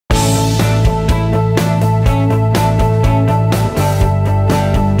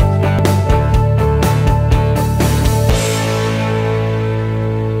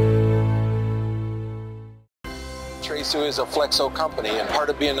Tresu is a flexo company, and part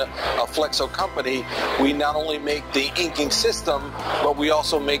of being a flexo company, we not only make the inking system, but we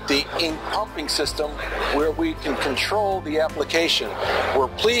also make the ink pumping system where we can control the application. We're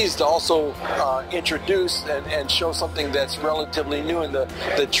pleased to also introduce and show something that's relatively new in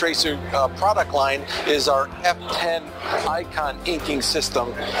the Tresu product line is our F10 iCon inking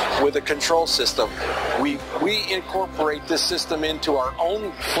system with a control system. We incorporate this system into our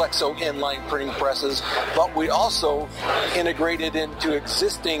own flexo inline printing presses, but we also integrate it into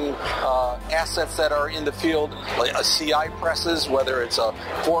existing assets that are in the field, like a CI presses, whether it's a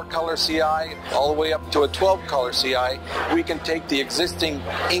 4-color CI all the way up to a 12-color CI. We can take the existing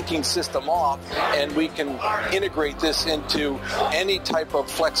inking system off and we can integrate this into any type of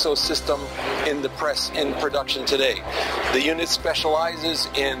flexo system in the press in production today. The unit specializes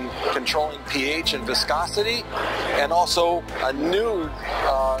in controlling pH and viscosity, and also a new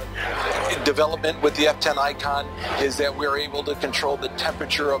development with the F10 iCon is that we're able to control the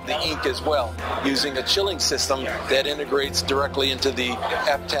temperature of the ink as well using a chilling system that integrates directly into the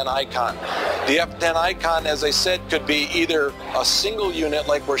F10 iCon. The F10 iCon, as I said, could be either a single unit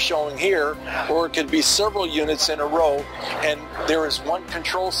like we're showing here, or it could be several units in a row, and there is one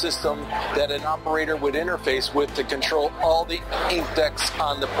control system that an operator would interface with to control all the ink decks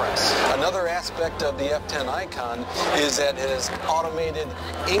on the press. Another aspect of the F10 iCon is that it has automated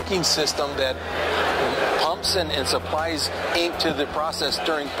inking system that pumps and supplies ink to the process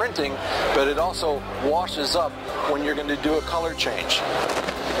during printing, but it also washes up when you're going to do a color change.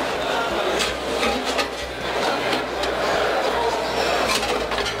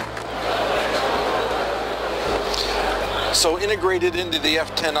 So integrated into the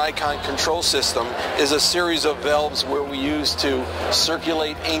F10 iCon control system is a series of valves where we use to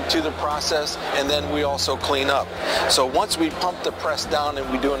circulate ink to the process, and then we also clean up. So once we pump the press down and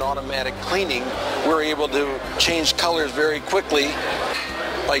we do an automatic cleaning, we're able to change colors very quickly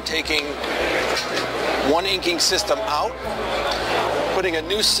by taking one inking system out, putting a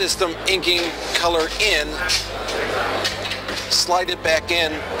new system inking color in, slide it back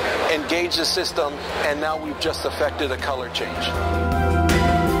in, engage the system, and now we've just effected a color change.